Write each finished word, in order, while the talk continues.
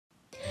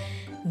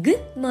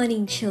Good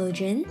morning,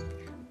 children.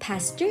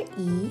 Pastor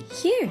E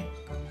here.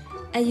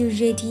 Are you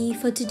ready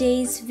for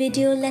today's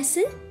video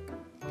lesson?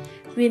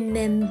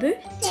 Remember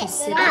to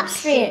sit up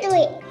straight.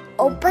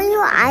 Open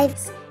your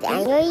eyes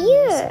and your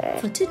ears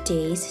for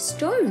today's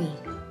story.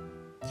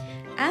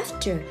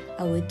 After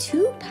our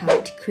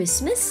two-part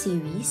Christmas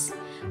series,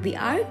 we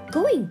are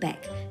going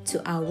back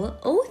to our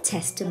Old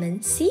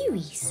Testament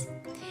series.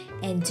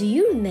 And do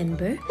you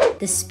remember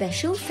the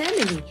special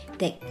family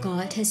that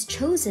God has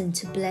chosen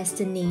to bless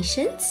the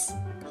nations?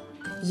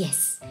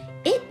 Yes,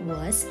 it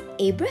was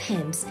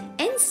Abraham's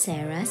and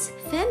Sarah's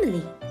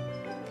family.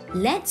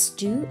 Let's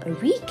do a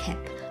recap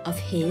of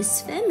his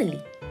family.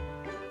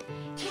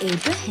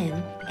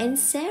 Abraham and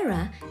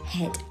Sarah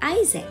had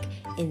Isaac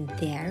in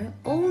their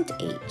old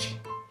age,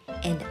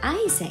 and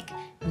Isaac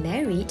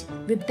married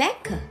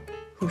Rebekah,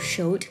 who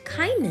showed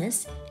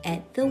kindness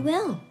at the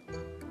well.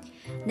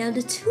 Now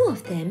the two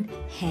of them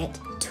had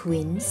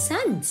twin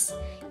sons,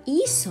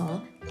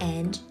 Esau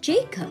and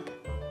Jacob.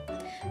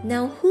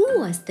 Now who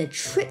was the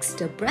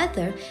trickster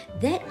brother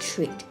that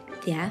tricked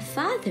their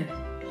father?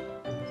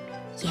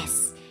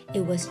 Yes,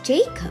 it was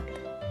Jacob.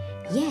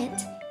 Yet,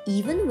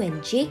 even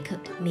when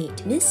Jacob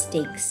made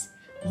mistakes,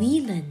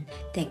 we learn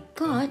that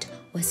God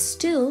was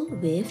still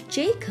with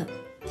Jacob,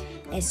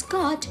 as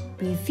God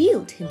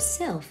revealed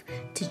himself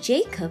to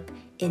Jacob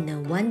in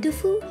a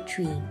wonderful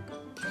dream.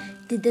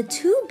 Did the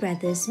two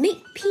brothers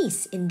make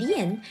peace in the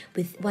end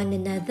with one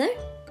another?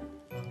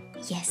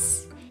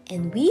 Yes,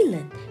 and we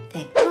learn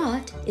that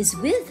God is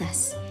with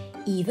us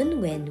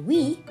even when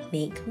we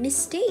make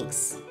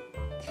mistakes.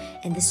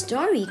 And the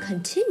story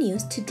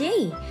continues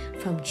today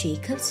from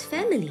Jacob's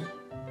family.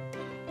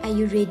 Are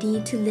you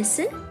ready to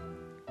listen?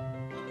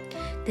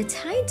 The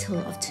title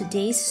of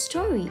today's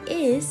story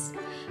is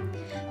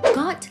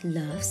God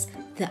Loves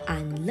the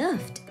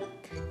Unloved,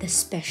 the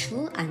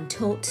special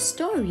untold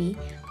story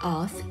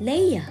of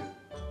Leah.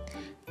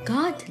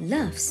 God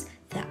loves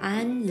the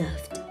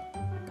unloved.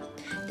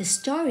 The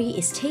story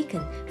is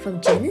taken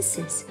from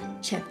Genesis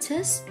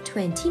chapters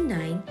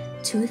 29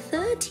 to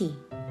 30.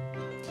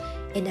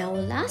 In our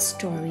last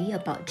story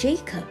about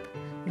Jacob,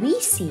 we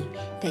see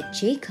that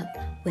Jacob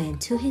went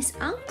to his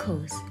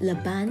uncle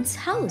Laban's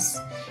house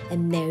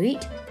and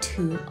married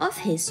two of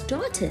his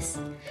daughters,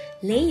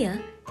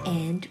 Leah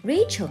and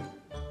Rachel.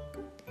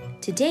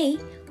 Today,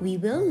 we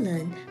will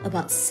learn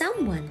about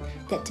someone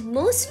that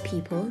most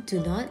people do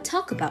not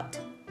talk about,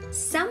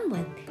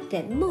 someone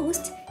that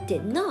most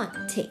did not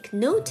take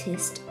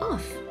notice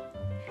of,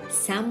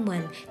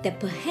 someone that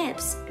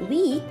perhaps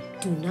we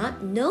do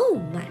not know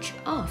much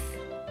of,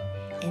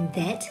 and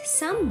that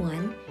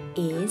someone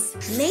is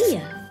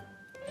Leah.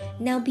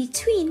 Now,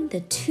 between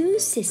the two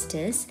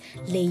sisters,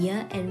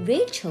 Leah and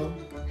Rachel,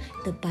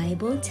 the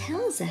Bible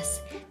tells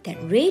us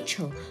that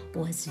Rachel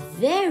was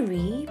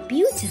very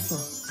beautiful.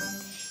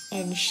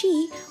 And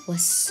she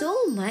was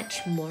so much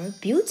more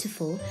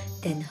beautiful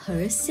than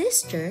her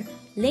sister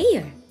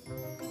Leah.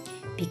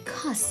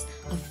 Because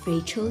of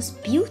Rachel's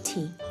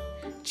beauty,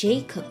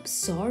 Jacob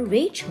saw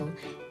Rachel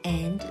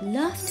and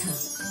loved her.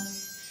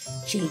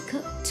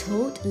 Jacob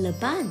told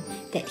Laban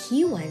that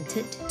he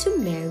wanted to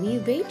marry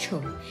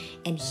Rachel,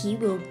 and he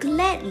will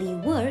gladly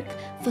work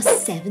for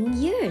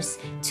 7 years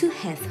to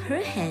have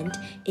her hand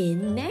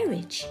in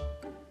marriage.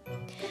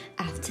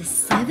 After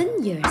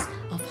 7 years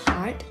of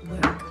hard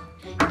work,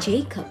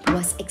 Jacob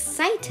was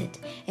excited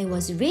and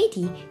was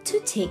ready to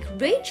take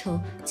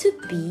Rachel to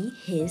be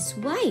his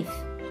wife.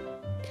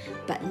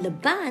 But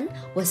Laban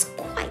was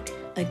quite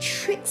a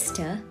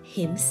trickster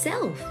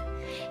himself,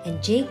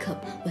 and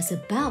Jacob was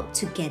about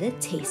to get a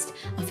taste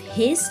of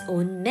his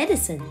own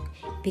medicine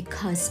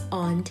because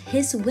on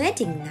his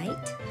wedding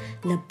night,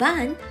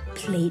 Laban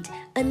played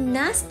a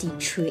nasty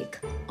trick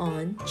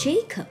on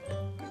Jacob.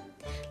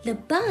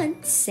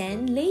 Laban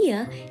sent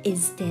Leah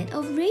instead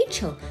of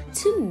Rachel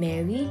to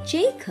marry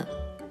Jacob.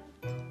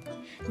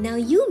 Now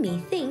you may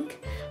think,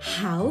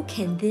 how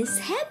can this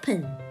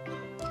happen?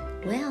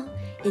 Well,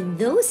 in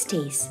those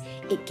days,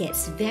 it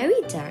gets very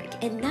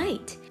dark at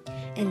night,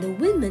 and the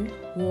women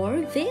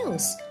wore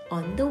veils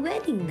on the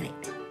wedding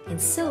night,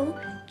 and so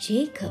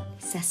Jacob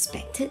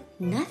suspected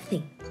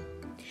nothing.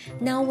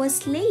 Now,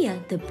 was Leah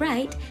the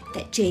bride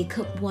that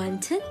Jacob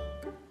wanted?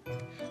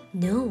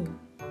 No.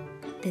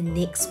 The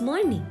next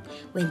morning,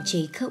 when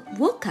Jacob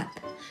woke up,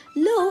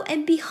 lo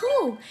and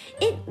behold,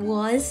 it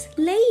was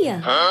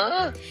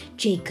Leah.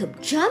 Jacob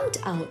jumped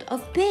out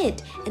of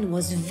bed and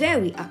was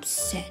very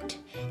upset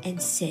and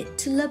said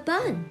to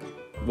Laban,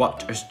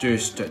 "What is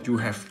this that you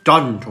have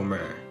done to me?"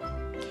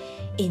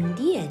 In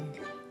the end,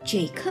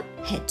 Jacob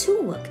had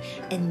to work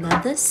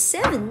another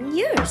 7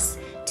 years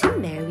to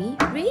marry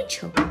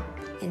Rachel.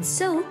 And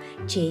so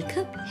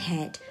Jacob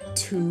had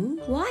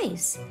two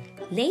wives,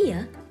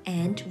 Leah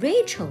and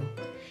Rachel.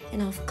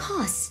 And of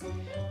course,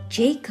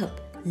 Jacob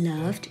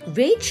loved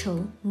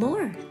Rachel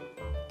more.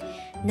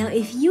 Now,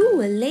 if you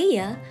were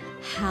Leah,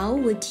 how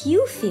would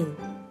you feel?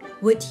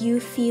 Would you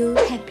feel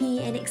happy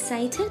and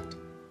excited?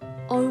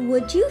 Or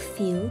would you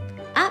feel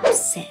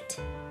upset?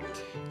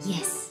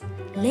 Yes,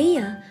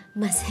 Leah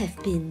must have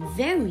been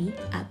very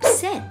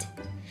upset.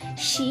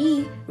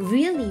 She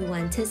really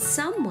wanted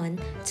someone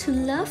to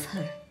love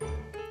her.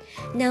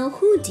 Now,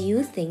 who do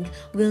you think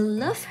will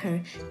love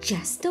her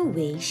just the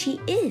way she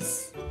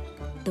is?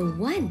 The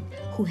one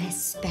who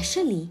has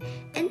specially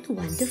and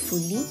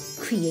wonderfully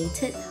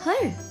created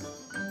her.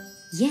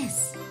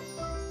 Yes,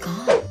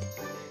 God.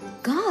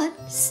 God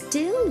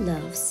still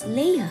loves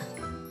Leah.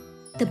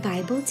 The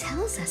Bible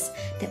tells us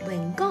that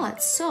when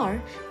God saw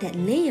that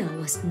Leah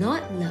was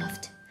not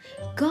loved,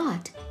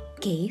 God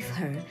gave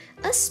her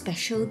a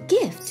special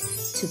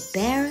gift to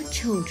bear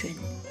children.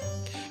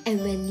 And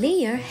when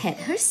Leah had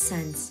her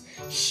sons,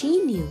 she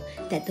knew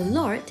that the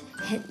Lord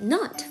had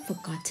not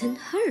forgotten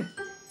her.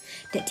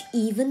 That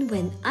even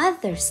when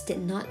others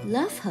did not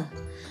love her,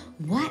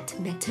 what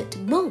mattered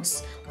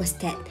most was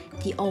that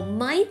the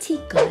Almighty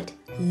God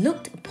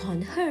looked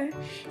upon her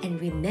and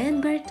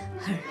remembered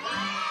her.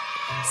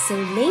 So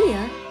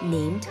Leah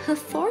named her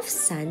fourth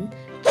son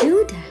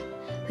Judah,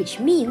 which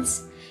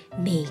means,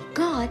 "May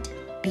God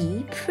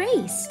be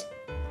praised."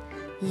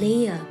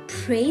 Leah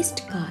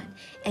praised God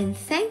and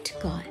thanked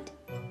God.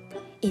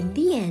 In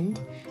the end,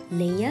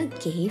 Leah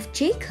gave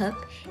Jacob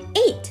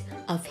 8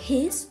 of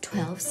his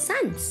 12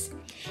 sons.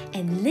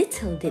 And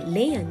little did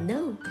Leah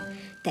know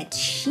that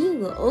she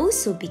will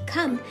also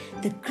become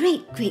the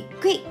great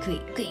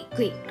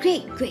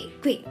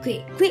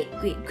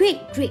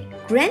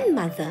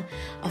grandmother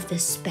of the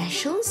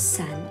special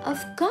Son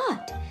of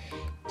God,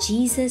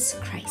 Jesus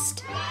Christ,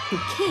 who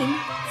came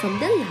from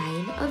the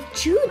line of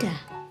Judah.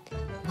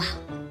 Wow!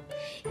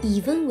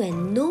 Even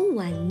when no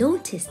one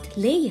noticed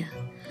Leah,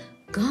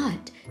 God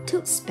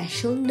took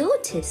special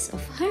notice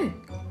of her.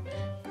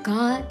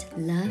 God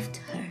loved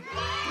her.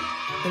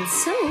 And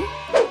so,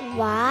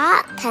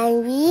 what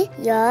can we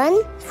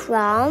learn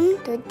from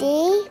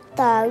today's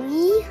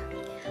story?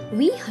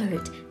 we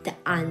heard the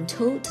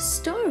untold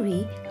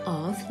story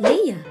of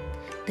Leah,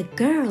 the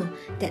girl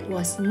that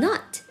was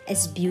not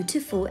as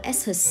beautiful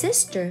as her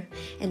sister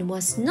and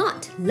was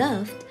not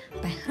loved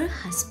by her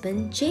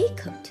husband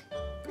Jacob.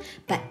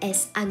 But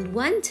as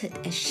unwanted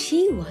as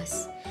she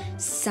was,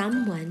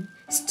 someone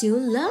still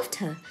loved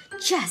her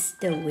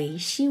just the way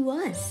she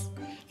was.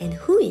 And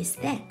who is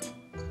that?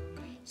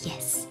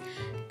 Yes,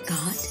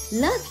 God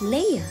loved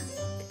Leah.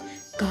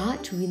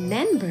 God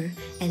remembered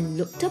and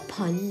looked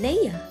upon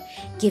Leah,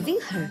 giving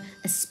her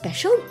a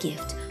special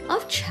gift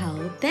of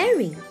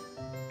childbearing.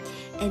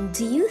 And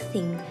do you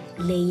think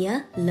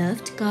Leah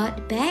loved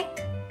God back?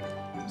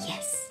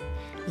 Yes,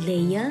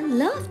 Leah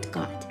loved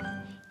God,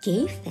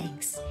 gave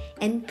thanks,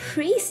 and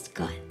praised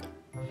God.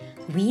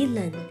 We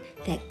learn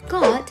that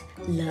God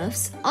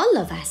loves all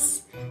of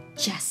us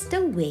just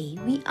the way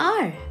we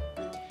are.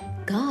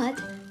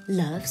 God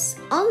loves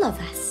all of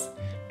us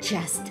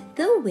just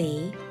the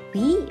way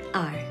we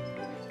are.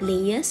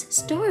 Leah's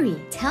story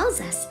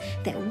tells us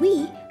that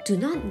we do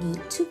not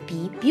need to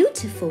be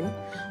beautiful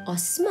or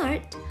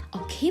smart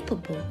or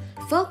capable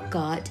for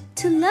God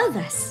to love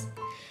us.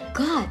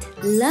 God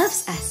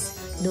loves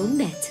us no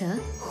matter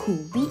who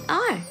we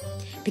are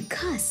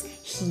because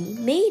He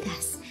made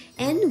us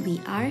and we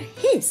are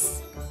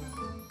His.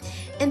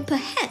 And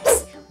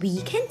perhaps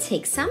we can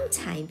take some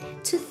time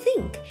to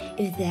think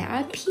if there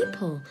are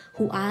people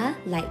who are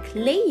like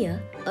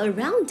Leah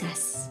around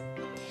us.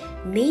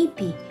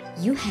 Maybe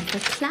you have a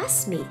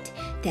classmate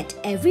that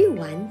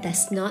everyone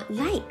does not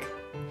like.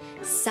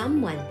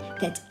 Someone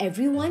that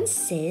everyone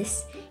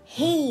says,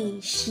 "Hey,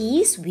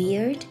 she's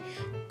weird.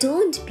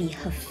 Don't be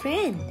her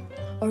friend."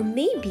 Or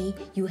maybe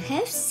you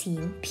have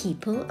seen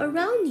people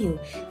around you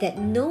that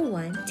no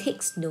one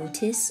takes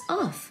notice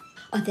of,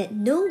 or that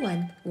no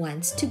one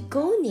wants to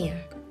go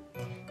near.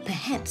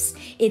 Perhaps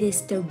it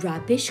is the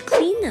rubbish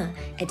cleaner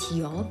at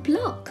your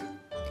block,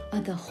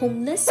 or the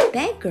homeless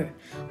beggar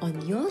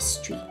on your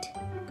street.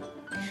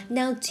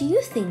 Now, do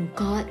you think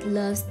God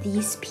loves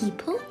these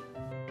people?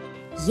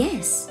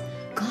 Yes,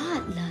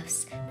 God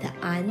loves the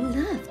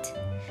unloved,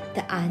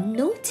 the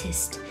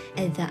unnoticed,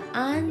 and the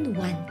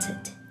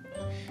unwanted.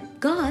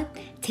 God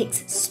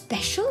takes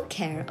special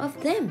care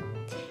of them,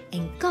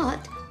 and God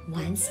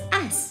wants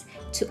us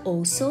to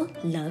also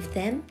love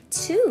them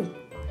too.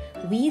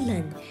 We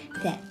learn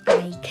that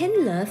I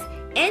can love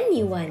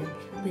anyone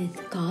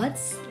with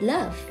God's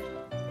love.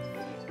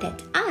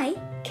 That I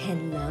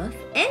can love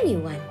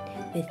anyone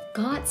with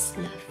God's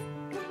love.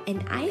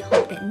 And I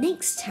hope that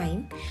next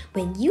time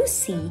when you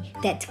see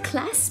that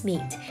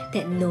classmate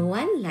that no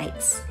one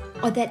likes,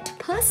 or that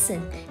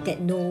person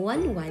that no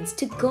one wants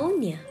to go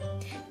near,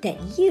 that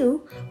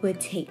you will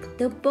take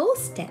the bold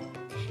step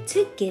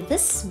to give a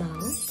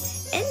smile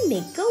and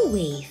make a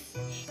wave,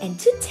 and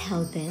to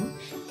tell them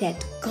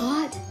that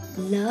God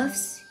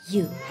loves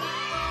you.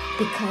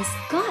 Because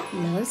God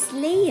loves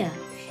Leah,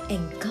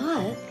 and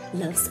God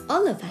loves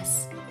all of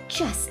us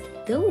just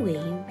the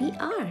way we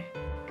are.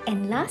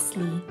 And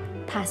lastly,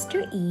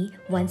 Pastor E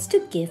wants to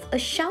give a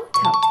shout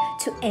out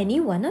to any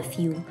one of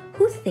you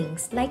who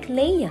thinks like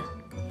Leah.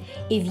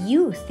 If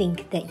you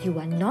think that you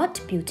are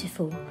not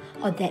beautiful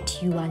or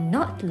that you are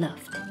not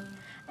loved,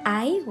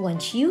 I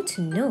want you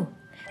to know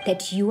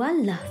that you are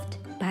loved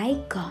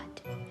by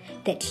God,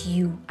 that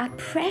you are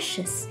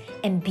precious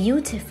and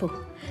beautiful,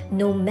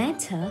 no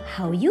matter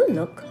how you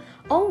look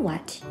or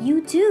what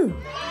you do.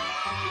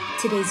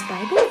 Today's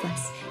Bible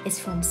verse is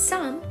from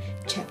Psalm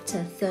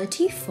chapter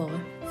 34,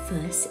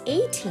 verse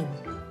 18.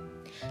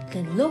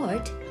 The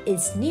Lord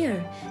is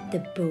near the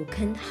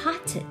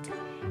broken-hearted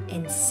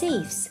and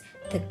saves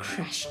the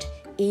crushed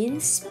in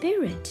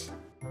spirit.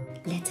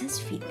 Let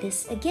us read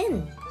this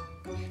again.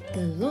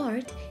 The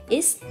Lord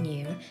is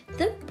near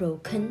the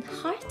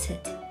broken-hearted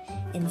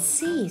and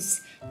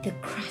saves the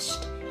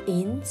crushed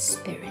in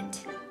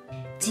spirit.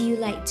 Do you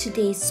like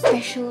today's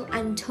special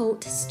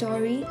Untold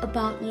story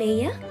about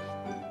Leah?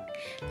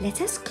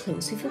 Let us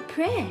close with a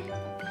prayer.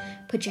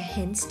 Put your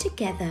hands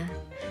together,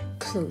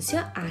 close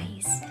your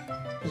eyes.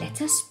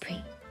 Let us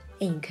pray,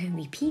 and you can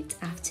repeat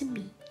after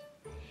me.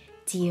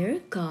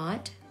 Dear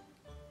God,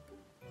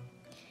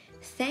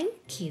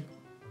 thank you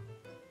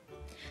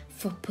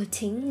for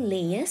putting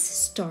Leah's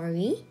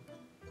story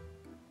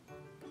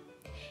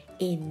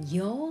in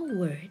your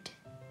word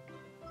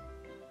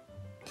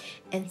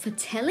and for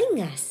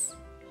telling us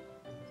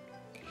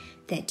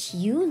that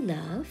you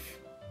love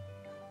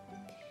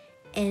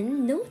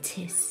and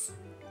notice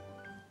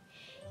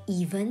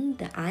even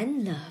the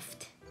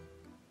unloved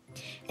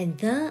and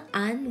the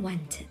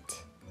unwanted.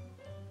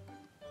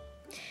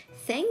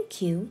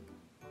 Thank you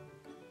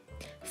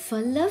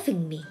for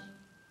loving me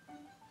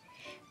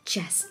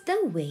just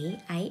the way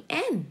I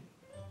am.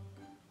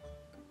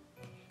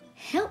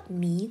 Help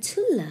me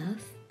to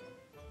love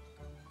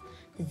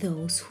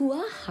those who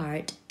are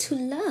hard to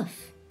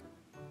love,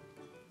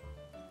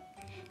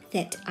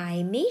 that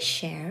I may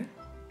share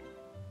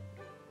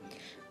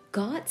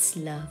God's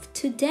love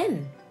to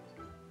them.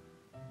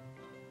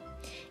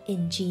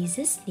 In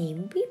Jesus'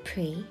 name we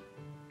pray.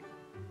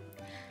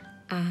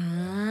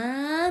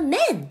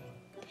 Amen.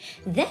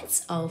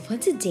 That's all for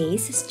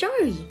today's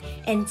story.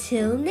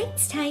 Until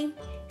next time,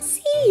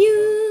 see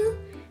you.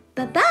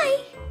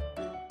 Bye-bye.